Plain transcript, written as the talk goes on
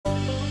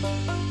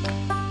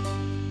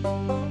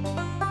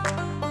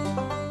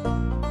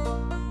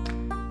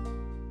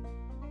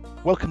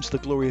Welcome to the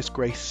Glorious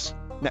Grace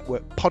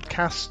Network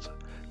podcast.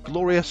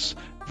 Glorious,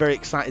 very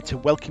excited to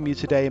welcome you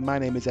today. My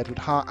name is Edward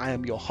Hart. I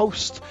am your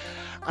host.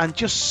 And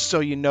just so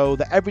you know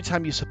that every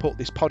time you support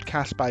this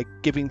podcast by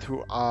giving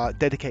through our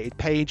dedicated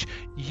page,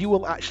 you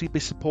will actually be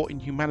supporting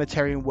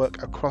humanitarian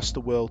work across the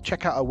world.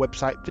 Check out our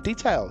website for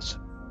details.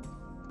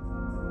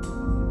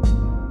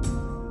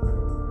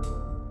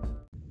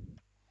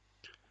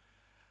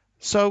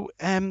 So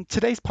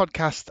today's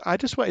podcast, I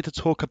just wanted to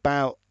talk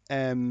about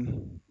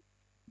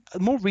a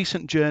more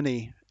recent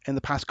journey in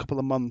the past couple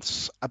of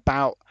months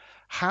about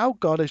how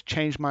God has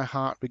changed my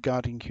heart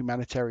regarding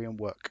humanitarian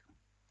work.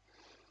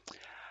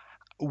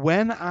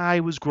 When I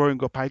was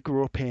growing up, I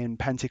grew up in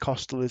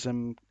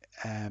Pentecostalism,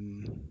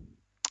 and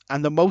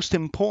the most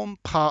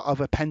important part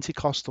of a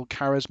Pentecostal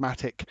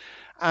charismatic,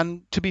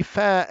 and to be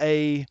fair,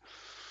 a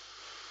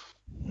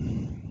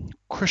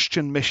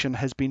Christian mission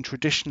has been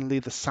traditionally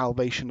the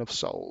salvation of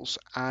souls.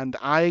 And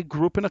I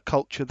grew up in a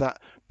culture that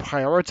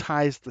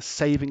prioritized the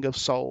saving of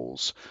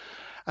souls.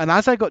 And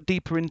as I got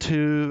deeper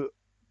into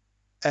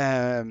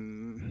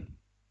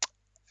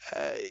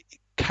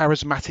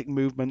charismatic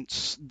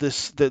movements,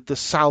 the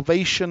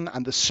salvation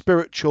and the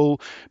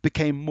spiritual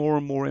became more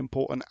and more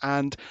important.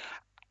 And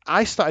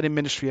I started in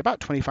ministry about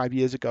 25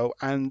 years ago,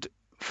 and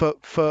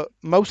for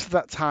most of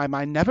that time,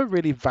 I never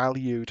really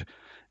valued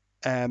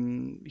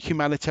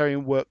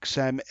humanitarian works,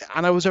 and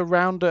I was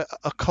around a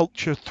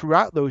culture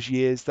throughout those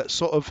years that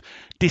sort of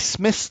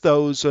dismissed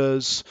those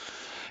as,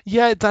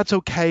 yeah, that's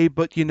okay,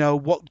 but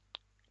what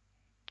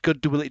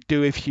good will it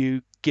do if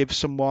you give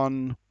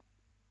someone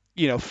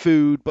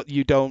food but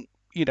you don't,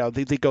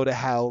 they go to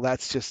hell?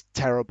 That's just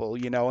terrible.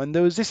 And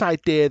there was this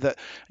idea that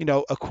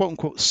a quote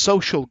unquote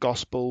social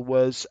gospel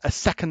was a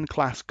second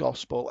class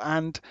gospel.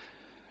 And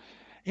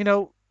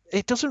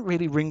it doesn't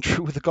really ring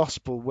true with the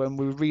gospel when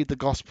we read the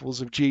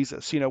gospels of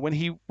Jesus.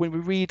 When we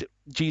read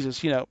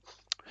Jesus,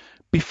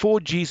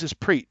 before Jesus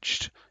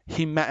preached,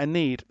 he met a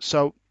need.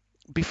 So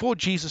before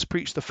Jesus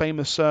preached the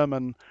famous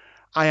sermon,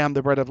 I am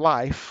the bread of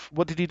life,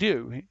 what did he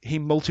do? He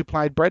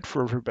multiplied bread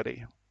for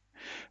everybody.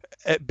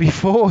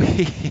 Before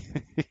he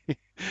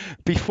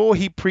before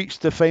he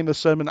preached the famous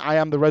sermon, I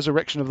am the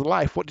resurrection of the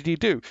life, what did he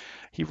do?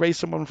 He raised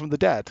someone from the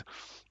dead.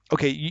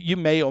 Okay, you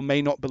may or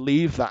may not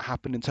believe that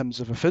happened in terms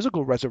of a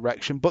physical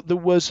resurrection, but there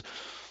was,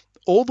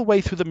 all the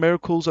way through the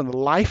miracles and the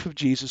life of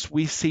Jesus,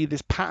 we see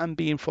this pattern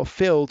being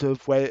fulfilled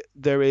of where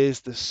there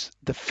is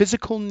the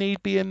physical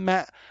need being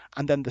met,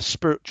 and then the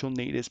spiritual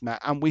need is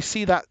met. And we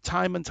see that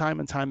time and time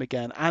and time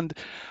again. And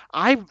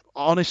I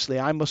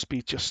must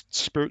be just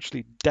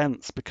spiritually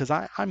dense because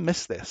I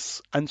miss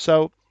this. And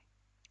so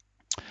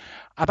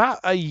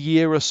about a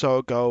year or so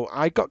ago,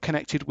 I got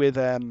connected with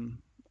a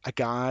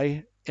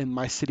guy in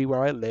my city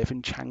where I live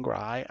in Chiang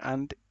Rai,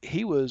 and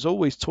he was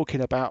always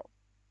talking about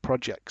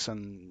projects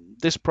and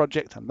this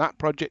project and that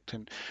project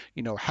and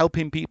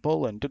helping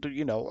people and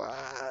and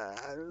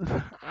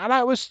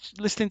I was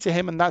listening to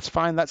him, and that's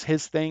fine, that's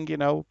his thing.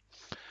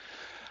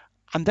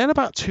 And then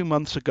about 2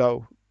 months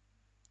ago,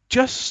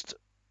 just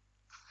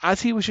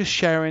as he was just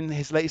sharing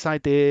his latest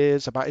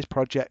ideas about his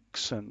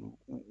projects and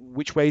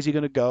which way is he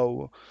going to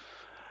go,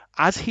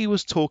 as he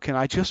was talking,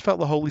 I just felt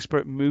the Holy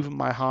Spirit move in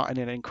my heart in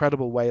an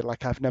incredible way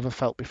like I've never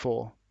felt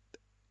before.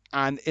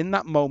 And in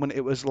that moment,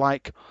 it was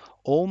like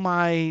all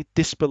my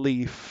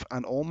disbelief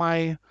and all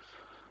my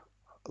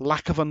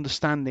lack of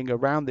understanding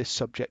around this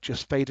subject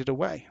just faded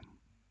away.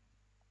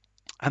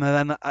 And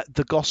then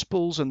the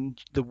Gospels and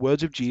the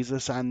words of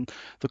Jesus and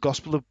the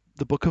Gospel of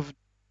the book of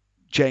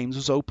James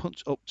was opened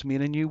up to me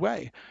in a new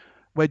way,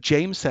 where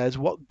James says,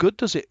 what good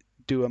does it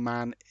do a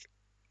man,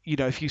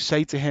 if you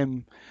say to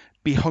him,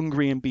 be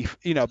hungry and be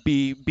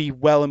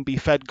well and be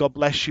fed, God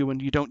bless you,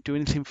 and you don't do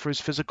anything for his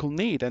physical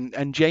need.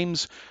 And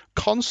James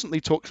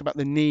constantly talks about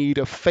the need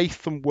of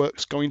faith and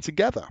works going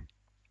together.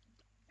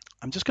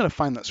 I'm just going to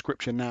find that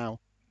scripture now,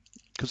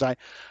 because I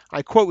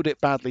quoted it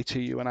badly to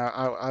you, and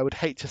I would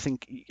hate to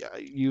think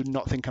you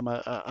not think I'm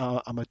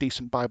a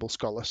decent Bible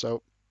scholar.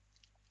 So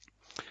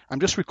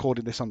I'm just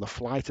recording this on the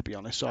fly, to be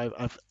honest. So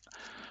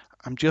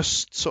I'm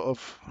just sort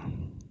of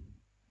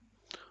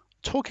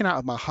talking out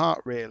of my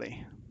heart,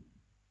 really.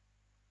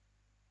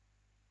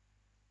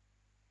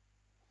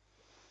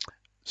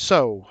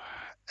 So,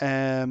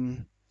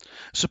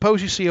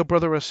 suppose you see a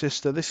brother or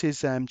sister, this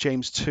is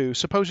James 2.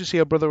 Suppose you see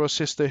a brother or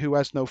sister who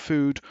has no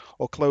food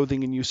or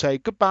clothing, and you say,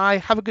 goodbye,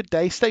 have a good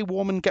day, stay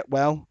warm and get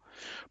well.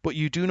 But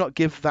you do not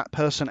give that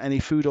person any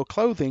food or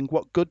clothing.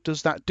 What good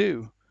does that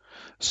do?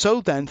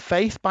 So then,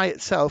 faith by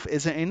itself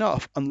isn't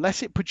enough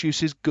unless it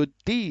produces good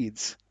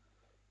deeds.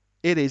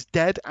 It is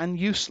dead and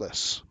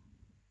useless.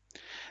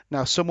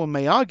 Now, someone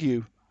may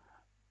argue,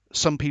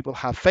 some people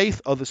have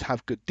faith, others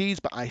have good deeds,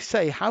 but I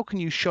say, how can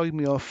you show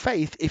me your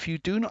faith if you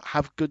do not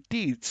have good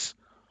deeds?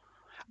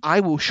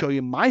 I will show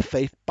you my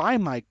faith by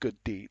my good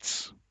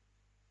deeds.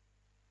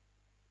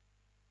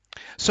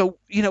 So,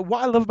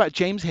 what I love about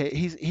James here,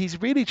 he's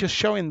really just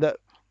showing that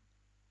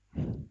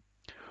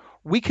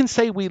we can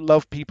say we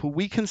love people,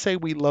 we can say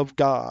we love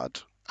God,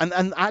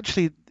 and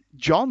actually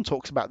John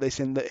talks about this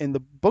in the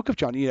book of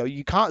John.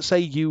 You can't say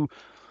you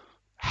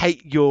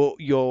hate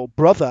your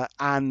brother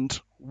and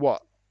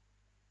what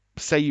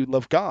say you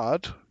love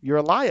God. You're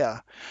a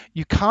liar.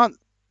 You can't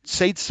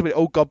say to somebody,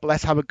 "Oh, God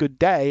bless, have a good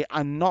day,"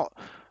 and not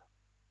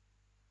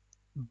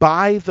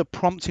by the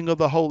prompting of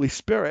the Holy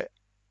Spirit,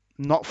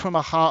 not from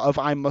a heart of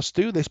I must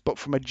do this, but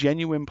from a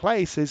genuine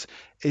place is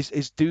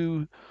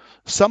do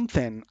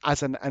something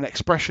as an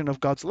expression of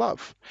God's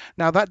love.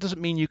 Now that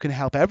doesn't mean you can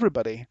help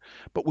everybody,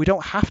 but we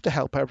don't have to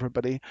help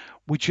everybody.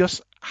 We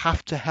just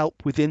have to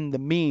help within the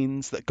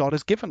means that God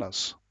has given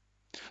us.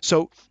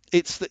 So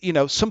it's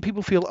that, some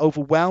people feel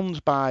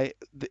overwhelmed by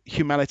the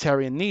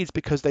humanitarian needs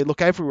because they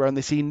look everywhere and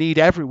they see need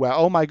everywhere.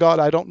 Oh my God,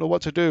 I don't know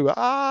what to do.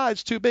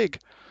 It's too big.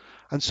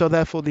 And so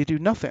therefore they do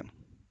nothing.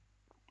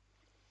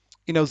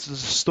 There's a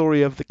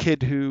story of the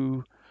kid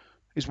who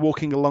is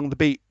walking along the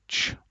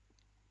beach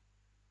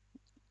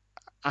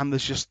and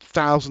there's just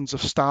thousands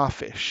of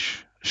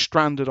starfish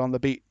stranded on the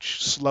beach,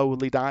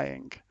 slowly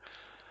dying.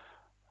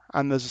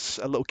 And there's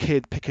a little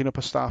kid picking up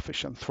a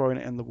starfish and throwing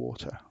it in the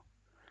water,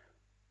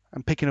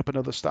 and picking up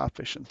another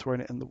starfish and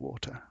throwing it in the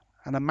water.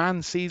 And a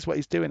man sees what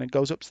he's doing and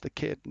goes up to the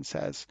kid and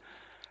says,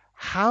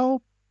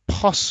 "How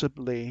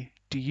possibly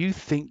do you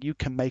think you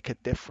can make a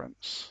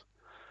difference?"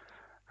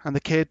 And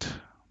the kid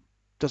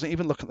doesn't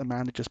even look at the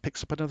man. He just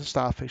picks up another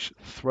starfish,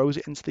 throws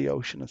it into the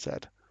ocean, and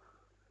said,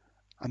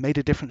 "I made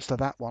a difference to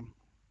that one."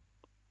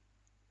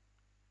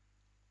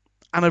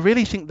 And I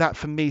really think that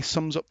for me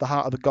sums up the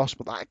heart of the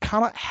gospel. That I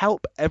cannot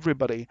help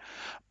everybody,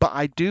 but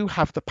I do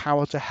have the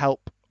power to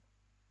help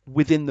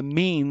within the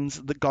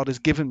means that God has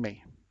given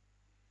me.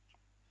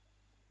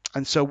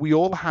 And so we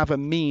all have a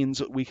means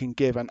that we can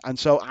give. And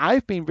so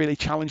I've been really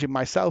challenging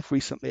myself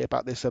recently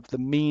about this, of the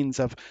means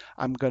of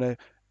I'm going to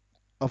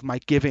of my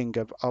giving,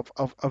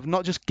 of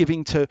not just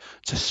giving to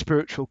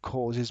spiritual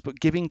causes, but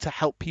giving to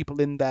help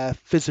people in their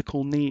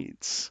physical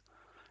needs,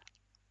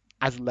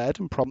 as led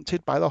and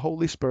prompted by the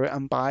Holy Spirit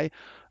and by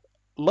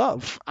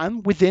love,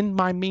 and within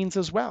my means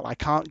as well. I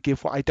can't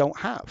give what I don't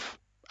have,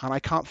 and I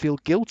can't feel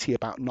guilty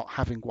about not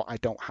having what I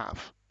don't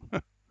have.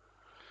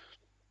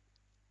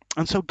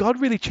 And so God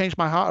really changed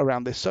my heart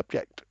around this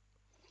subject,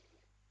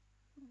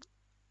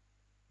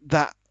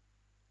 that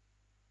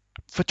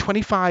for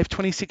 25,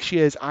 26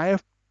 years, I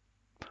have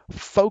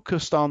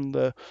focused on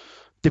the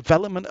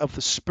development of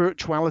the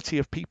spirituality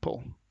of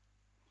people.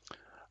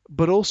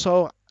 But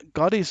also,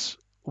 God is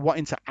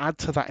wanting to add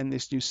to that in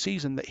this new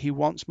season, that He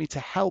wants me to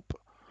help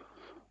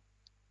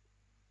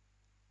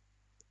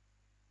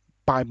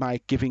by my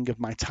giving of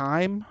my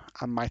time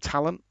and my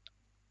talent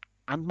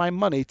and my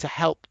money to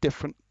help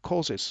different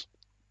causes.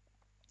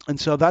 And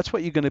so that's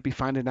what you're going to be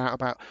finding out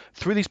about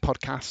through these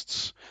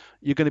podcasts.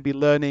 You're going to be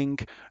learning.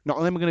 Not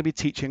only am I going to be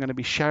teaching, I'm going to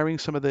be sharing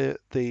some of the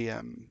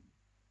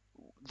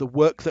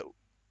work that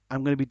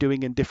I'm going to be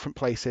doing in different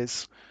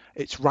places.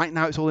 It's right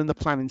now, it's all in the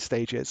planning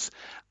stages.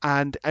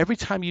 And every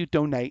time you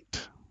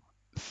donate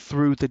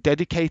through the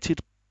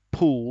dedicated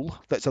pool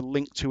that's a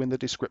link to in the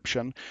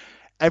description,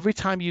 every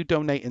time you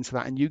donate into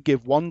that and you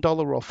give $1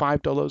 or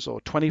 $5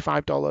 or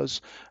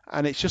 $25,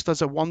 and it's just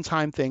as a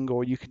one-time thing,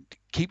 or you can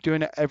keep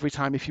doing it every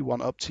time if you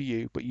want, up to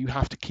you, but you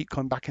have to keep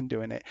coming back and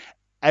doing it.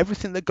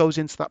 Everything that goes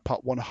into that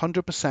pot,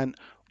 100%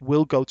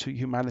 will go to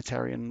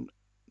humanitarian,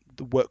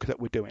 the work that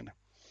we're doing.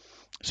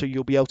 So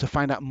you'll be able to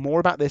find out more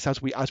about this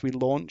as we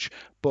launch.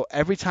 But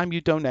every time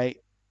you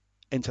donate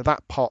into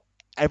that pot,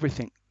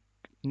 everything,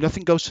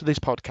 nothing goes to this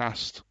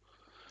podcast.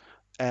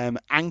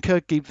 Anchor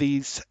give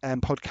these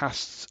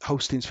podcasts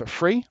hostings for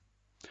free,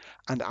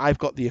 and I've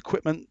got the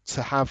equipment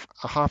to have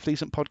a half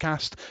decent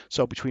podcast.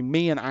 So between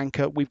me and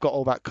Anchor, we've got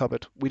all that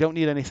covered. We don't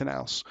need anything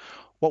else.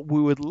 What we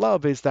would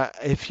love is that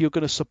if you're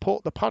going to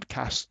support the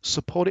podcast,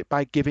 support it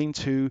by giving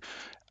to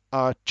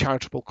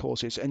charitable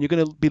causes, and you're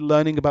going to be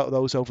learning about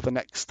those over the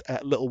next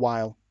little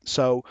while.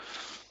 So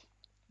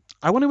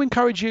I want to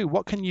encourage you.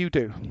 What can you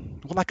do?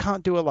 Well, I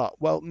can't do a lot.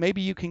 Well,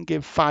 maybe you can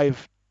give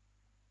 £5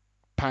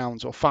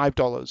 or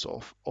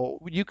 $5, or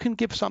you can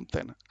give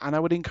something. And I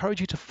would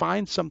encourage you to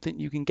find something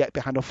you can get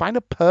behind, or find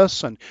a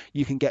person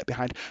you can get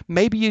behind.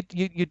 Maybe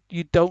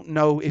you don't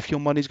know if your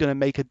money is going to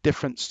make a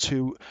difference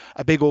to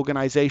a big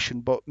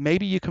organization, but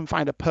maybe you can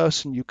find a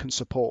person you can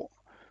support,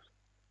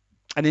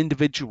 an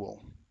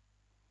individual.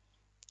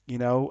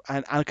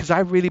 And because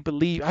I don't really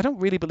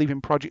believe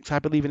in projects, I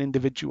believe in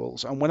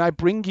individuals. And when I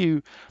bring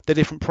you the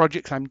different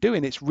projects I'm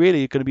doing, it's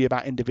really going to be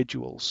about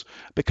individuals,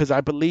 because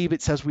I believe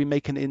it says we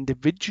make an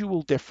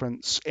individual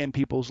difference in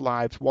people's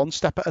lives, one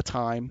step at a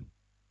time,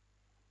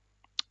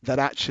 that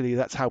actually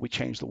that's how we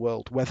change the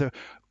world, whether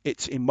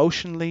it's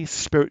emotionally,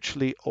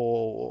 spiritually,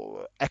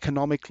 or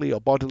economically,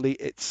 or bodily.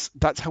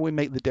 That's how we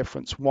make the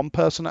difference, one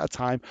person at a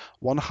time,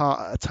 one heart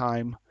at a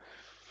time.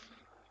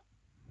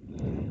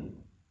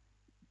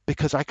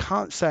 Because I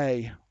can't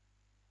say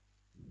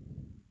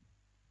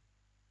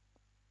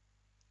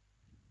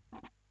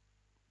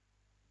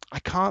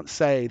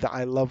that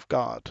I love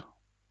God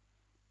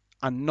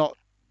and not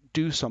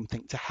do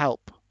something to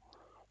help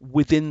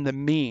within the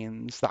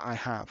means that I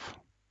have.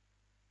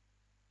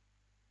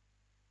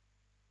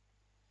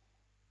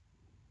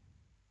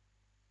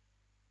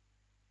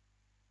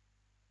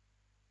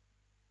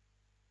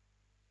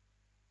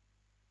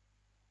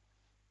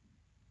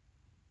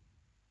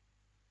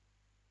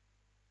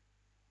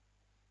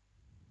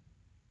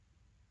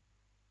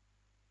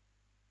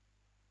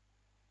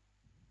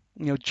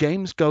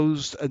 James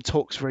goes and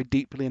talks very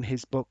deeply in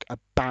his book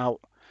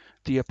about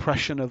the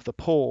oppression of the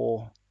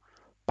poor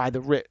by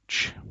the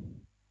rich.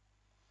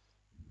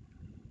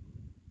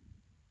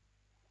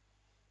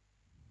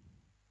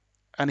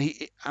 And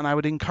I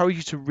would encourage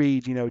you to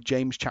read,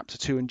 James chapter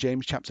 2 and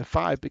James chapter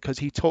 5, because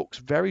he talks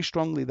very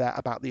strongly there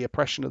about the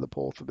oppression of the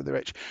poor through the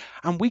rich.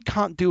 And we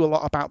can't do a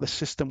lot about the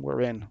system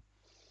we're in.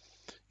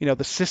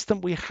 The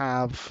system we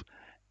have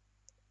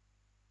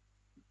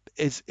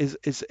is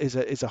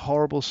a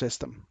horrible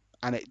system,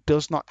 and it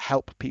does not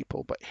help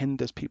people but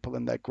hinders people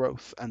in their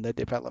growth and their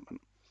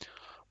development.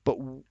 But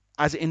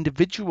as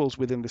individuals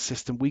within the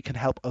system, we can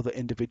help other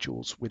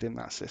individuals within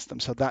that system.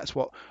 So that's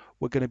what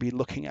we're going to be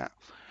looking at.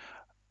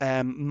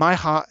 My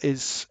heart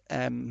is,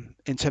 in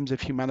terms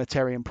of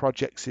humanitarian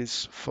projects,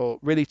 is for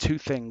really two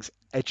things: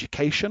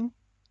 education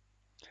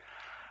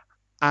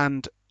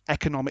and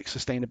economic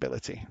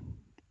sustainability.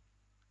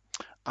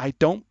 I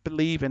don't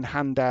believe in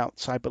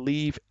handouts. I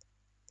believe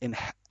in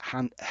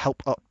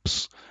help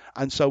ups.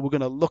 And so we're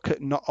going to look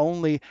at not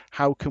only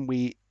how can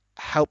we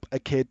help a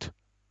kid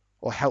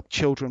or help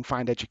children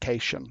find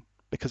education,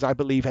 because I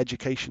believe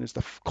education is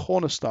the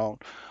cornerstone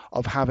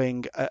of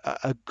having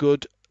a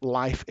good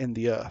life in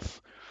the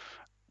earth,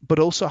 but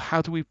also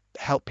how do we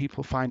help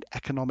people find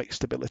economic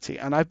stability.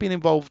 And I've been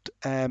involved,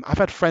 I've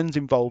had friends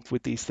involved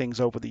with these things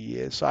over the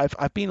years, so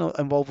I've been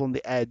involved on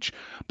the edge,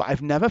 but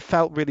I've never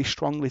felt really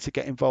strongly to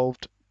get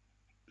involved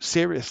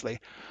seriously.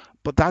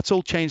 But that's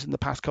all changed in the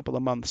past couple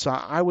of months. So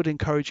I would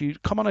encourage you,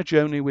 come on a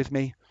journey with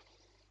me.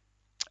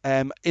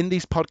 In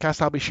these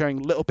podcasts, I'll be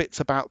sharing little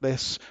bits about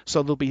this.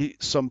 So there'll be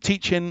some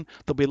teaching,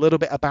 there'll be a little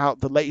bit about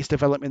the latest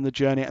development in the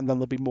journey, and then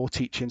there'll be more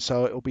teaching.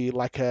 So it'll be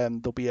like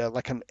there'll be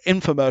like an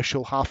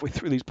infomercial halfway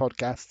through these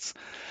podcasts.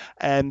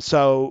 And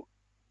so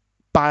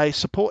by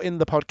supporting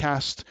the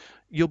podcast,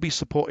 you'll be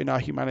supporting our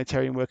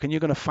humanitarian work, and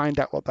you're going to find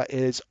out what that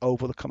is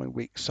over the coming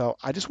weeks. So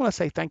I just want to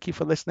say thank you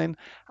for listening,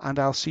 and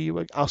I'll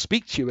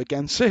speak to you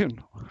again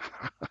soon.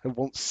 I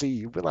won't see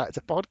you, but it's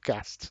a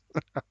podcast.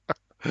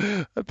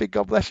 A big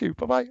God bless you.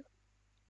 Bye bye.